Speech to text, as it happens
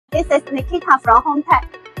This is Nikita from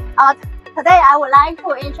HomeTech. Today I would like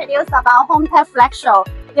to introduce about HomeTech Flex Show.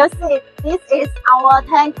 You see, this is our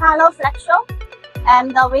 10-color Flex Show,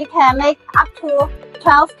 and we can make up to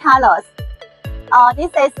 12 colors.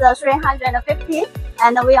 This is 350,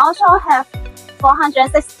 and we also have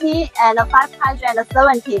 460 and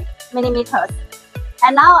 570 millimeters.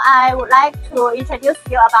 And now I would like to introduce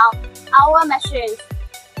you about our machines.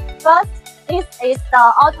 First, this is the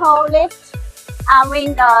auto lift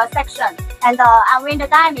arm-wind section, and the arm-wind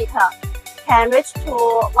diameter can reach to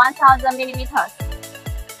 1000 millimeters.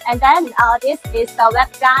 And then this is the web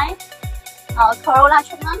guide, Corolla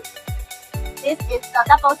treatment. This is the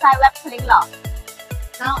double-side web cleaner.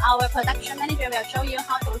 Now our production manager will show you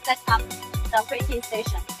how to set up the printing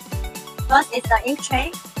station. First is the ink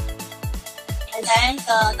tray, and then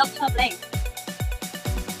the doctor blade.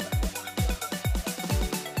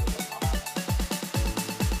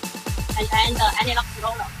 And then the analog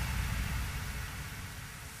roller.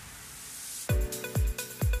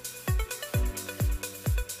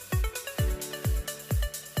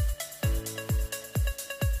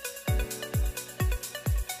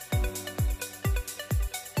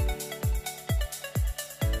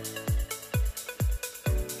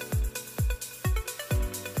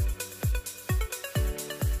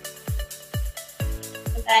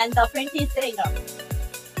 And the printing cylinder.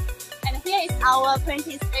 And here is our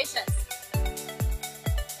printing stations.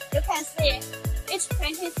 You can see each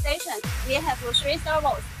printing station, we have 3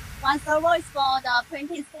 servos. One servo is for the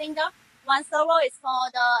printing cylinder, one servo is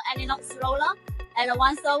for the analog roller, and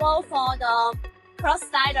one servo for the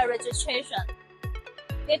cross-side registration.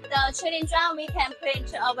 With the chilling drum, we can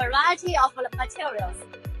print a variety of materials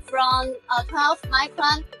from 12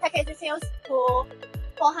 micron package films to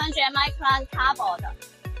 400 micron cardboard.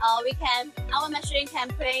 Our machine can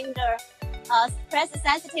print the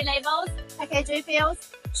press-sensitive labels, packaging films,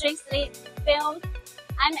 shrink sleeve films,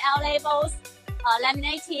 ML labels,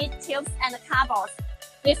 laminated tubes, and cardboards.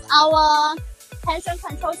 With our tension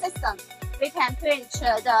control system, we can print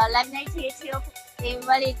the laminated tube in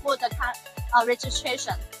very good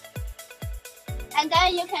registration. And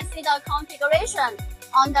then you can see the configuration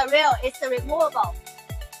on the rail is removable.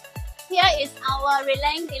 Here is our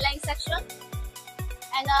relaying delay section.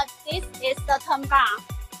 And this is the turn bar.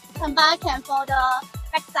 Turn bar can for the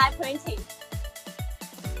backside printing.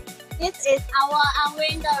 This is our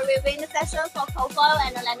arm-wind rewind section for cold foil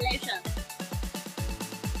and lamination.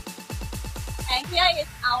 And here is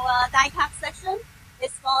our die cut section.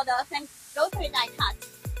 It's for the rotary die cut.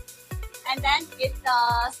 And then it's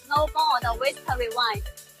the snowball, the whisker rewind.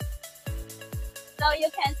 So you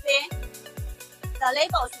can see the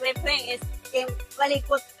labels we print is in very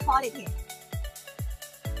good quality.